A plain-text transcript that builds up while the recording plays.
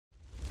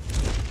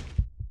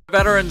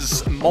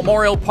Veterans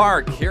Memorial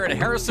Park here in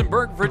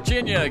Harrisonburg,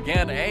 Virginia.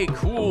 Again, a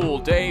cool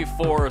day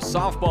for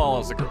softball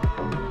as a group.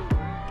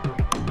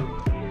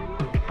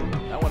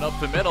 That one up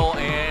the middle,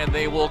 and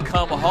they will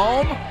come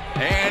home.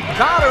 And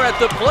got her at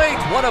the plate.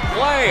 What a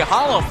play,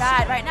 Hollum.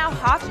 Right now,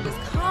 Hofstra just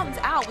comes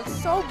out with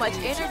so much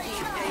energy.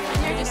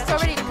 They're just so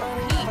ready to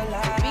compete.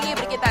 Being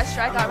able to get that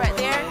strikeout right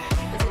there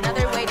is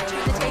another way to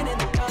turn the table.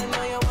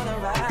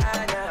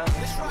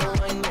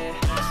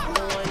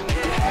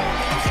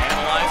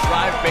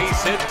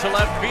 Base hit to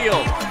left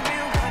field.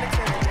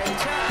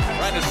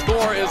 Trying to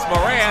score is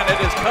Moran.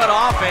 It is cut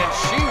off, and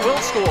she will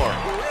score.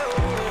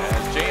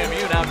 And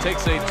JMU now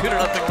takes a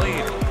 2-0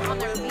 lead. On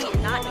their feet,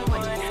 not knowing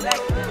what to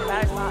expect in the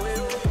batter's box.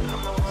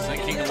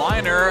 Sinking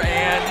liner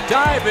and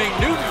diving.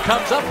 Newton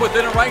comes up with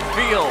it in right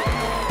field.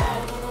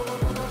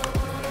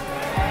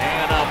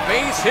 And a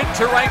base hit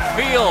to right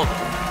field.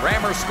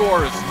 Rammer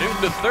scores.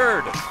 Newton to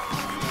third.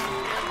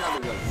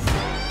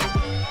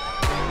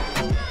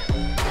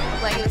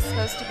 Like it was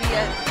supposed to be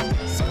a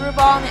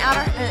screwball in the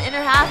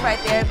inner half right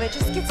there, but it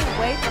just gets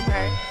away from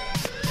her.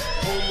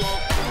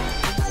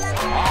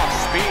 Off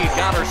speed,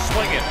 got her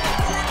swinging.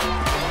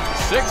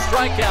 6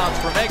 strikeouts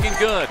for Megan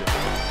Good.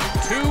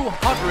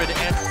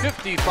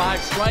 255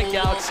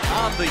 strikeouts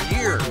on the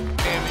year.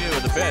 JMU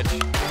in the pitch.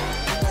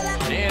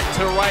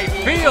 Into right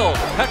field.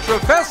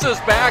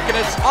 Petrofessa's back, and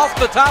it's off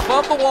the top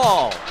of the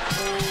wall.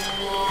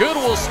 Good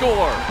will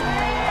score.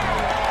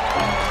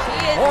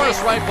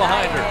 Morris right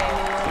behind her.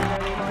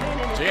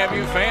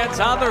 JMU fans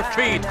on their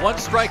feet, 1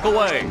 strike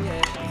away.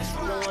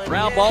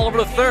 Ground ball over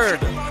to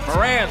third.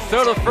 Moran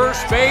throw to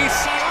first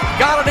base,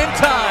 got it in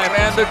time,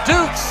 and the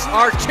Dukes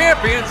are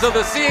champions of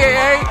the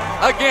CAA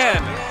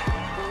again.